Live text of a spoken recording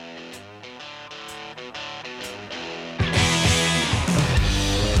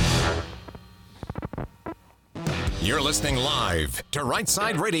You're listening live to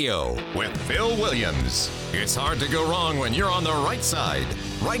Rightside Radio with Phil Williams. It's hard to go wrong when you're on the right side.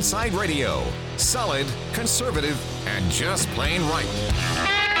 Rightside Radio. Solid, conservative, and just plain right.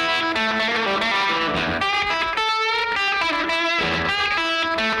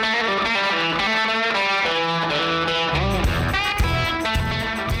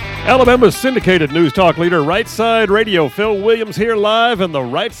 Alabama's syndicated news talk leader, Rightside Radio. Phil Williams here live in the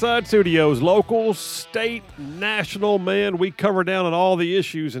Rightside Studios. Local, state, national, man, we cover down on all the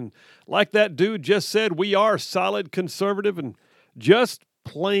issues. And like that dude just said, we are solid, conservative, and just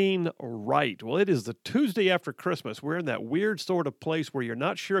plain right. Well, it is the Tuesday after Christmas. We're in that weird sort of place where you're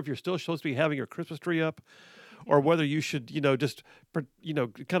not sure if you're still supposed to be having your Christmas tree up or whether you should, just,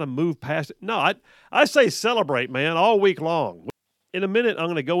 kind of move past it. No, I say celebrate, man, all week long. In a minute, I'm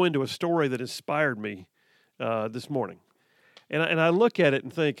going to go into a story that inspired me this morning. And I look at it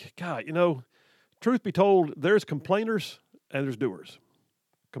and think, God, truth be told, there's complainers and there's doers.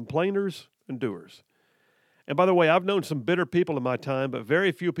 Complainers and doers. And by the way, I've known some bitter people in my time, but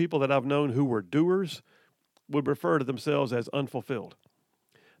very few people that I've known who were doers would refer to themselves as unfulfilled.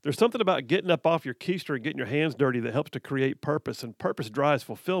 There's something about getting up off your keister and getting your hands dirty that helps to create purpose, and purpose drives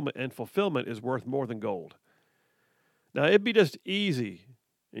fulfillment, and fulfillment is worth more than gold. Now, it'd be just easy,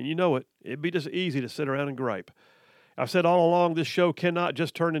 and you know it, it'd be just easy to sit around and gripe. I've said all along, this show cannot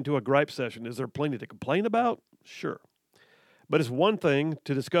just turn into a gripe session. Is there plenty to complain about? Sure. But it's one thing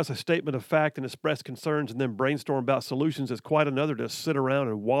to discuss a statement of fact and express concerns and then brainstorm about solutions. It's quite another to sit around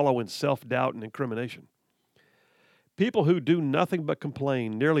and wallow in self-doubt and incrimination. People who do nothing but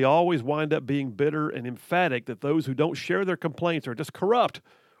complain nearly always wind up being bitter and emphatic that those who don't share their complaints are just corrupt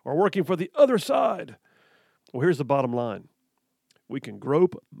or working for the other side. Well, here's the bottom line. We can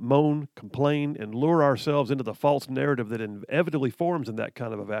grope, moan, complain, and lure ourselves into the false narrative that inevitably forms in that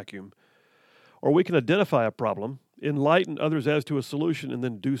kind of a vacuum. Or we can identify a problem, enlighten others as to a solution, and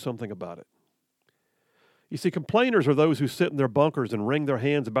then do something about it. You see, complainers are those who sit in their bunkers and wring their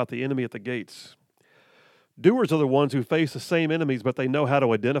hands about the enemy at the gates. Doers are the ones who face the same enemies, but they know how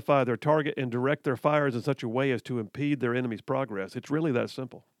to identify their target and direct their fires in such a way as to impede their enemy's progress. It's really that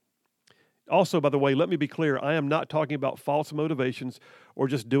simple. Also, by the way, let me be clear, I am not talking about false motivations or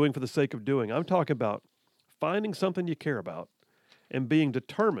just doing for the sake of doing. I'm talking about finding something you care about and being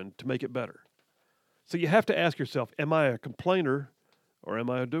determined to make it better. So you have to ask yourself, am I a complainer or am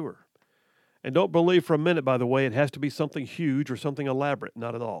I a doer? And don't believe for a minute, by the way, it has to be something huge or something elaborate.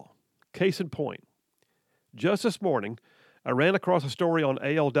 Not at all. Case in point, just this morning, I ran across a story on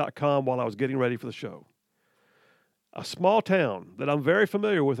AL.com while I was getting ready for the show. A small town that I'm very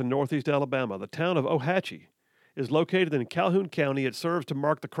familiar with in northeast Alabama, the town of Ohatchee, is located in Calhoun County. It serves to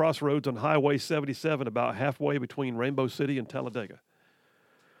mark the crossroads on Highway 77 about halfway between Rainbow City and Talladega.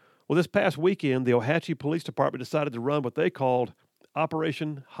 Well, this past weekend, the Ohatchee Police Department decided to run what they called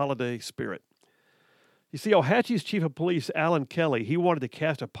Operation Holiday Spirit. You see, Ohatchee's Chief of Police, Alan Kelly, he wanted to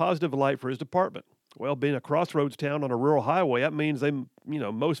cast a positive light for his department. Well, being a crossroads town on a rural highway, that means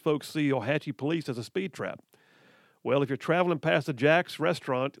most folks see Ohatchee police as a speed trap. Well, if you're traveling past the Jack's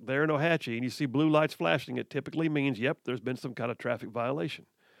restaurant there in Ohatchee and you see blue lights flashing, it typically means, yep, there's been some kind of traffic violation.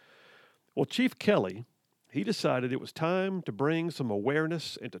 Well, Chief Kelly, he decided it was time to bring some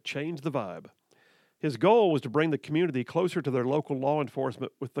awareness and to change the vibe. His goal was to bring the community closer to their local law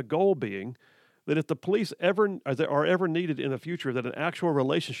enforcement, with the goal being that if the police are ever needed in the future, that an actual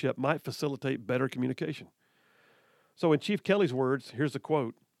relationship might facilitate better communication. So in Chief Kelly's words, here's the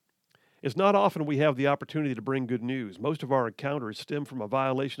quote. It's not often we have the opportunity to bring good news. Most of our encounters stem from a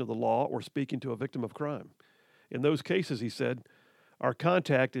violation of the law or speaking to a victim of crime. In those cases, he said, our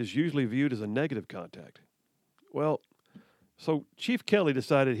contact is usually viewed as a negative contact. Well, so Chief Kelly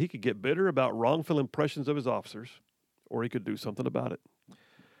decided he could get bitter about wrongful impressions of his officers, or he could do something about it.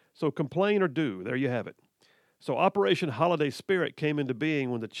 So complain or do, there you have it. So Operation Holiday Spirit came into being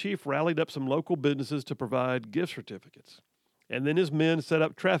when the chief rallied up some local businesses to provide gift certificates. And then his men set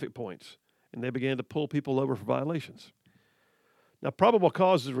up traffic points, and they began to pull people over for violations. Now, probable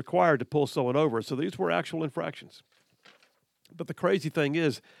cause is required to pull someone over, so these were actual infractions. But the crazy thing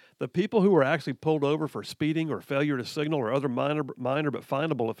is, the people who were actually pulled over for speeding or failure to signal or other minor but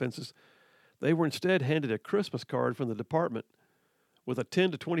finable offenses, they were instead handed a Christmas card from the department with a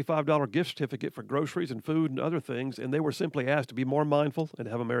 $10 to $25 gift certificate for groceries and food and other things, and they were simply asked to be more mindful and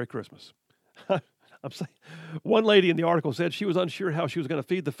have a Merry Christmas. I'm saying, one lady in the article said she was unsure how she was going to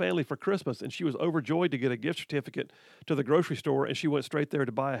feed the family for Christmas, and she was overjoyed to get a gift certificate to the grocery store, and she went straight there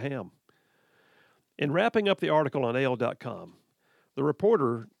to buy a ham. In wrapping up the article on AL.com, the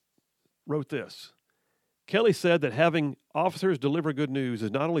reporter wrote this: Kelly said that having officers deliver good news is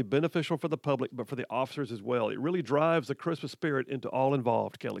not only beneficial for the public, but for the officers as well. It really drives the Christmas spirit into all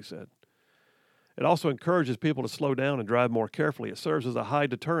involved, Kelly said. It also encourages people to slow down and drive more carefully. It serves as a high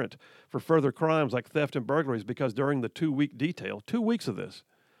deterrent for further crimes like theft and burglaries because during the 2-week detail, 2 weeks of this,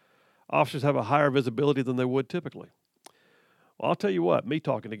 officers have a higher visibility than they would typically. Well, I'll tell you what, me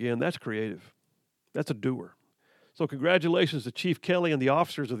talking again, that's creative. That's a doer. So congratulations to Chief Kelly and the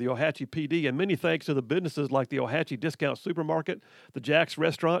officers of the Ohatchee PD, and many thanks to the businesses like the Ohatchee Discount Supermarket, the Jack's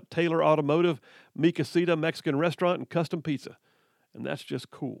Restaurant, Taylor Automotive, Mi Casita Mexican Restaurant, and Custom Pizza. And that's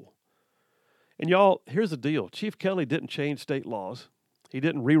just cool. And y'all, here's the deal. Chief Kelly didn't change state laws. He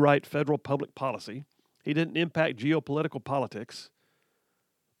didn't rewrite federal public policy. He didn't impact geopolitical politics.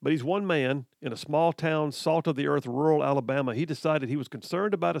 But he's one man in a small town, salt-of-the-earth, rural Alabama. He decided he was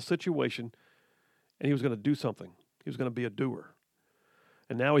concerned about a situation, and he was going to do something. He was going to be a doer.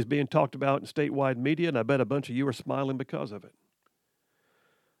 And now he's being talked about in statewide media, and I bet a bunch of you are smiling because of it.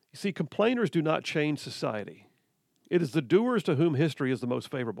 You see, complainers do not change society. It is the doers to whom history is the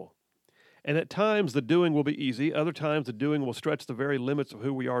most favorable. And at times, the doing will be easy. Other times, the doing will stretch the very limits of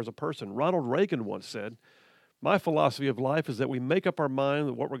who we are as a person. Ronald Reagan once said, "My philosophy of life is that we make up our mind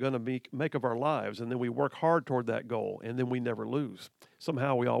of what we're going to make of our lives, and then we work hard toward that goal, and then we never lose.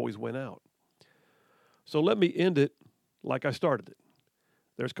 Somehow we always win out." So let me end it like I started it.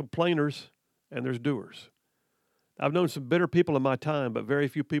 There's complainers and there's doers. I've known some bitter people in my time, but very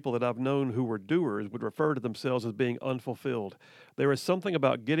few people that I've known who were doers would refer to themselves as being unfulfilled. There is something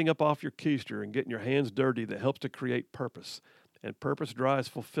about getting up off your keister and getting your hands dirty that helps to create purpose, and purpose drives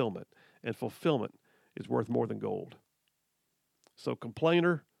fulfillment, and fulfillment is worth more than gold. So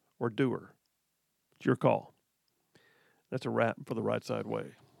complainer or doer, it's your call. That's a wrap for the Right Side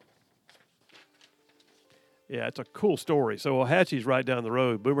Way. Yeah, it's a cool story. So Ohatchee's right down the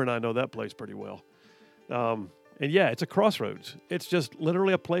road. Boomer and I know that place pretty well. And yeah, it's a crossroads. It's just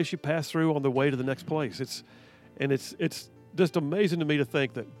literally a place you pass through on the way to the next place. It's just amazing to me to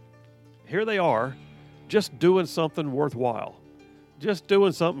think that here they are, just doing something worthwhile, just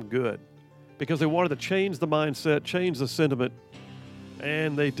doing something good, because they wanted to change the mindset, change the sentiment,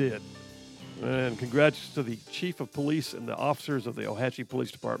 and they did. And congrats to the chief of police and the officers of the Ohatchee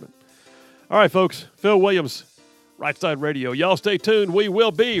Police Department. All right, folks, Phil Williams, Right Side Radio. Y'all stay tuned. We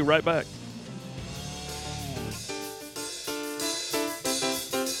will be right back.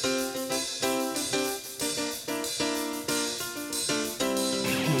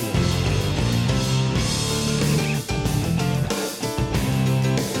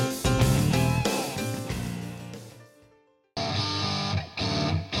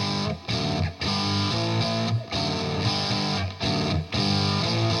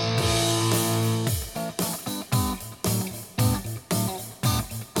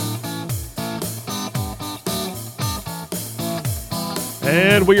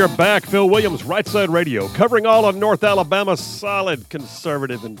 And we are back. Phil Williams, Right Side Radio, covering all of North Alabama, solid,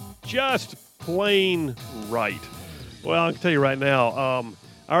 conservative, and just plain right. Well, I can tell you right now,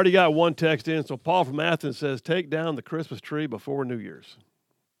 I already got one text in. So Paul from Athens says, take down the Christmas tree before New Year's.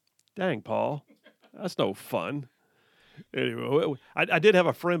 Dang, Paul. That's no fun. Anyway, I did have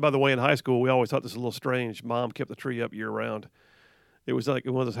a friend, by the way, in high school. We always thought this was a little strange. Mom kept the tree up year-round. It was like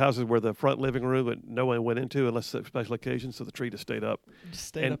one of those houses where the front living room that no one went into unless at special occasions, so the tree just stayed up. Just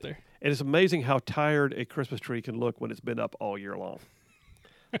stayed up there. And it's amazing how tired a Christmas tree can look when it's been up all year long.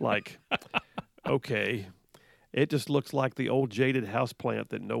 Like, okay, it just looks like the old jaded house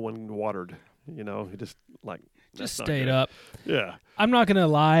plant that no one watered. You know, it just like just stayed up. Yeah. I'm not going to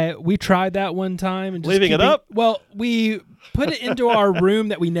lie. We tried that one time. And just leaving it up? Well, we put it into our room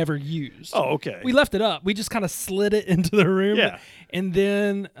that we never used. Oh, okay. We left it up. We just kind of slid it into the room. Yeah. And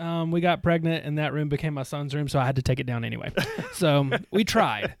then we got pregnant, and that room became my son's room, so I had to take it down anyway. So we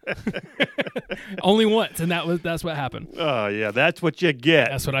tried. Only once, and that's what happened. Oh, yeah. That's what you get.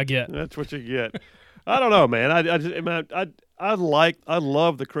 That's what I get. That's what you get. I don't know, man. I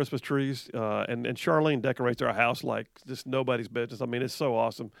love the Christmas trees, and Charlene decorates our house like just nobody's business. I mean, it's so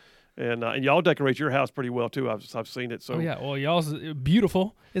awesome, and y'all decorate your house pretty well too. I've seen it. So yeah, well, y'all's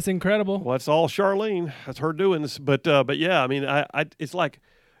beautiful. It's incredible. Well, it's all Charlene. That's her doing this. But yeah, I mean, it's like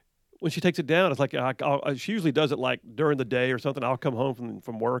when she takes it down, it's like she usually does it like during the day or something. I'll come home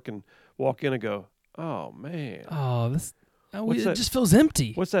from work and walk in and go, oh man, it just feels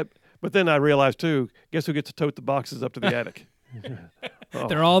empty. What's that? But then I realized too, guess who gets to tote the boxes up to the attic? Oh.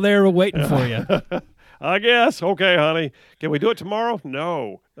 They're all there waiting for you. I guess. Okay, honey. Can we do it tomorrow?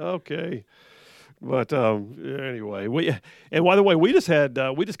 No. Okay. But anyway, and by the way, we just kind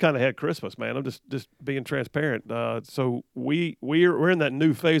of had Christmas, man. I'm just being transparent. So we're in that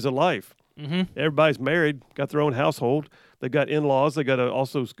new phase of life. Mm-hmm. Everybody's married, got their own household. They've got in-laws they got to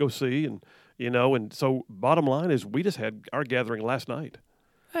also go see. And so bottom line is we just had our gathering last night.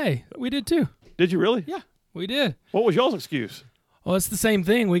 Hey, we did too. Did you really? Yeah, we did. What was y'all's excuse? Well, it's the same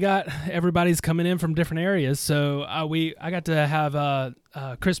thing. We got everybody's coming in from different areas, so I got to have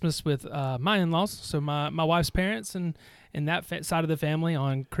Christmas with my in-laws, so my wife's parents and that side of the family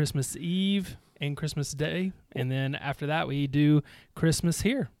on Christmas Eve and Christmas Day, and then after that we do Christmas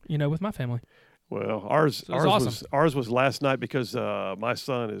here, with my family. Well, ours awesome. was last night because my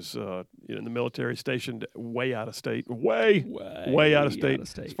son is in the military, stationed way out of state, way out of state,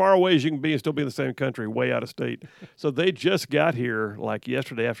 as far away as you can be and still be in the same country, way out of state. So they just got here like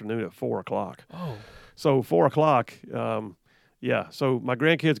yesterday afternoon at 4:00. Oh, so 4:00. Yeah, so my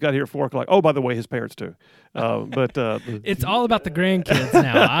grandkids got here at 4:00. Oh, by the way, his parents too. But it's all about the grandkids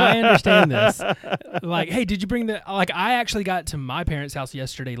now. I understand this. Like, hey, did you bring I actually got to my parents' house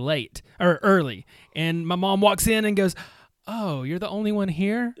yesterday early, and my mom walks in and goes, "Oh, you're the only one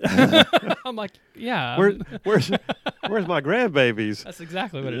here?" I'm like, "Yeah." Where's my grandbabies? That's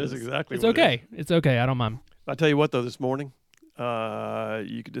exactly what it is. That's exactly it's what okay. it is. It's okay. I don't mind. I tell you what, though, this morning,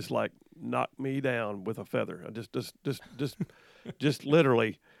 you could just knock me down with a feather. Just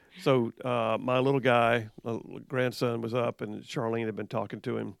literally. So my little guy, grandson, was up, and Charlene had been talking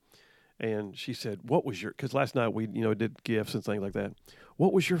to him, and she said, "What was because last night we did gifts and things like that.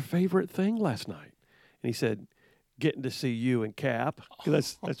 What was your favorite thing last night?" And he said, "Getting to see you and Cap."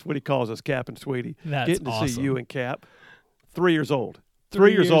 Because that's what he calls us, Cap and Sweetie. That's Getting to awesome. see you and Cap. 3 years old.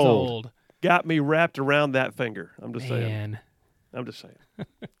 3 years old. Got me wrapped around that finger. I'm just saying. Man. I'm just saying.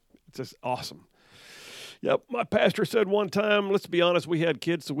 It's just awesome. Yep, my pastor said one time, let's be honest, we had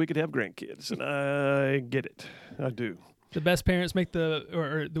kids so we could have grandkids, and I get it. I do. The best parents make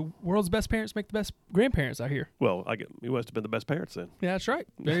or the world's best parents make the best grandparents out here. Well, he must have been the best parents then. Yeah, that's right.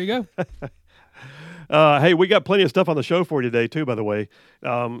 There you go. Hey, we got plenty of stuff on the show for you today, too, by the way.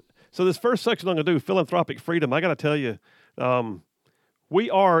 So this first section I'm going to do, philanthropic freedom, I got to tell you,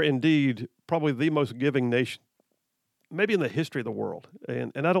 we are indeed probably the most giving nation, maybe in the history of the world.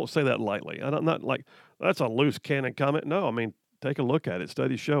 And I don't say that lightly. I'm not like, that's a loose cannon comment. No, I mean, take a look at it.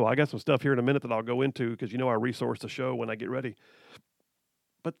 Study show. I got some stuff here in a minute that I'll go into because I resource the show when I get ready.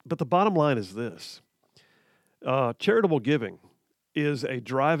 But the bottom line is this. Charitable giving is a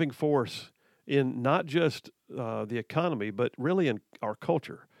driving force in not just the economy, but really in our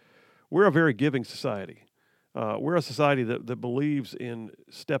culture. We're a very giving society. We're a society that believes in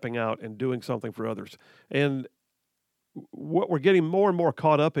stepping out and doing something for others. And what we're getting more and more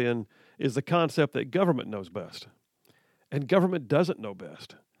caught up in is the concept that government knows best. And government doesn't know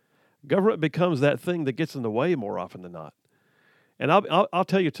best. Government becomes that thing that gets in the way more often than not. And I'll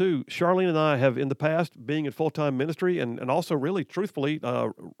tell you, too, Charlene and I have in the past, being in full-time ministry, and also really, truthfully,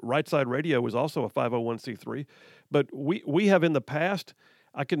 Rightside Radio was also a 501c3. But we have in the past,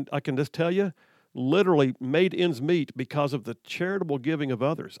 I can just tell you, literally made ends meet because of the charitable giving of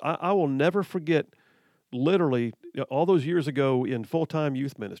others. I will never forget, literally, all those years ago in full-time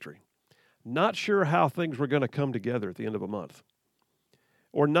youth ministry, not sure how things were going to come together at the end of a month,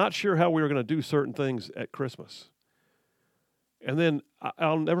 or not sure how we were going to do certain things at Christmas. And then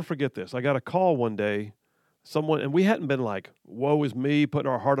I'll never forget this. I got a call one day, and we hadn't been like, woe is me, putting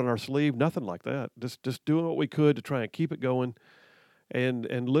our heart on our sleeve, nothing like that. Just doing what we could to try and keep it going.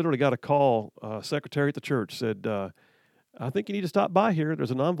 And literally got a call, secretary at the church said, I think you need to stop by here.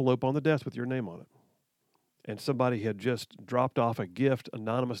 There's an envelope on the desk with your name on it. And somebody had just dropped off a gift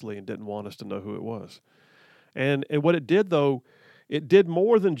anonymously and didn't want us to know who it was. And what it did, though, it did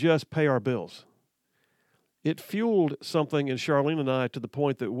more than just pay our bills. It fueled something in Charlene and I to the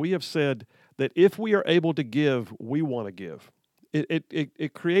point that we have said that if we are able to give, we want to give.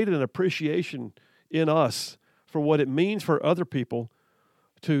 It created an appreciation in us for what it means for other people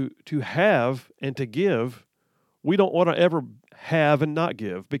to have and to give. We don't want to ever have and not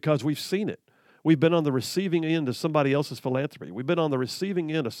give because we've seen it. We've been on the receiving end of somebody else's philanthropy. We've been on the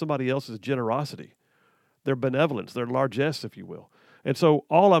receiving end of somebody else's generosity, their benevolence, their largesse, if you will. And so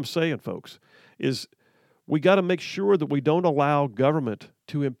all I'm saying, folks, is we got to make sure that we don't allow government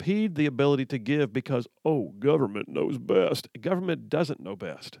to impede the ability to give because, government knows best. Government doesn't know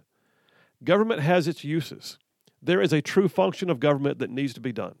best. Government has its uses. There is a true function of government that needs to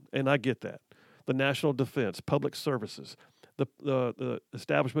be done, and I get that. The national defense, public services, the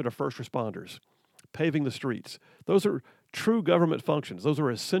establishment of first responders, paving the streets. Those are true government functions. Those are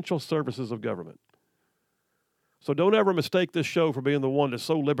essential services of government. So don't ever mistake this show for being the one that's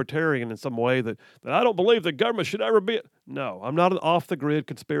so libertarian in some way that I don't believe the government should ever be. No, I'm not an off-the-grid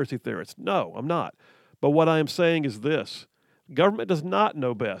conspiracy theorist. No, I'm not. But what I am saying is this. Government does not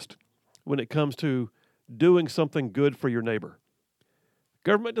know best. when it comes to doing something good for your neighbor.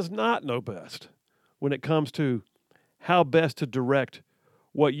 Government does not know best when it comes to how best to direct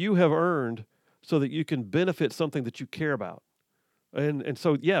what you have earned so that you can benefit something that you care about. And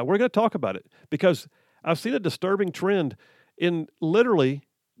so, yeah, we're going to talk about it because I've seen a disturbing trend in literally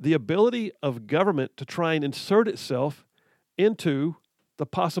the ability of government to try and insert itself into the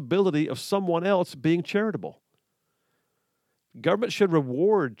possibility of someone else being charitable. Government should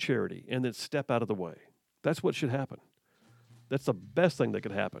reward charity and then step out of the way. That's what should happen. That's the best thing that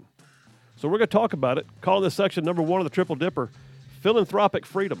could happen. So we're going to talk about it. Calling this section number 1 of the Triple Dipper, Philanthropic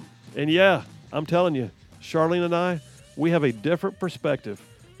Freedom. And yeah, I'm telling you, Charlene and I, we have a different perspective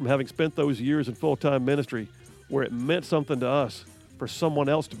from having spent those years in full-time ministry where it meant something to us for someone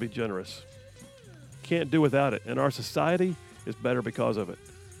else to be generous. Can't do without it. And our society is better because of it.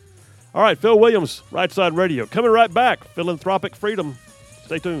 All right, Phil Williams, Rightside Radio. Coming right back, Philanthropic Freedom.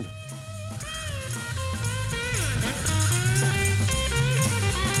 Stay tuned.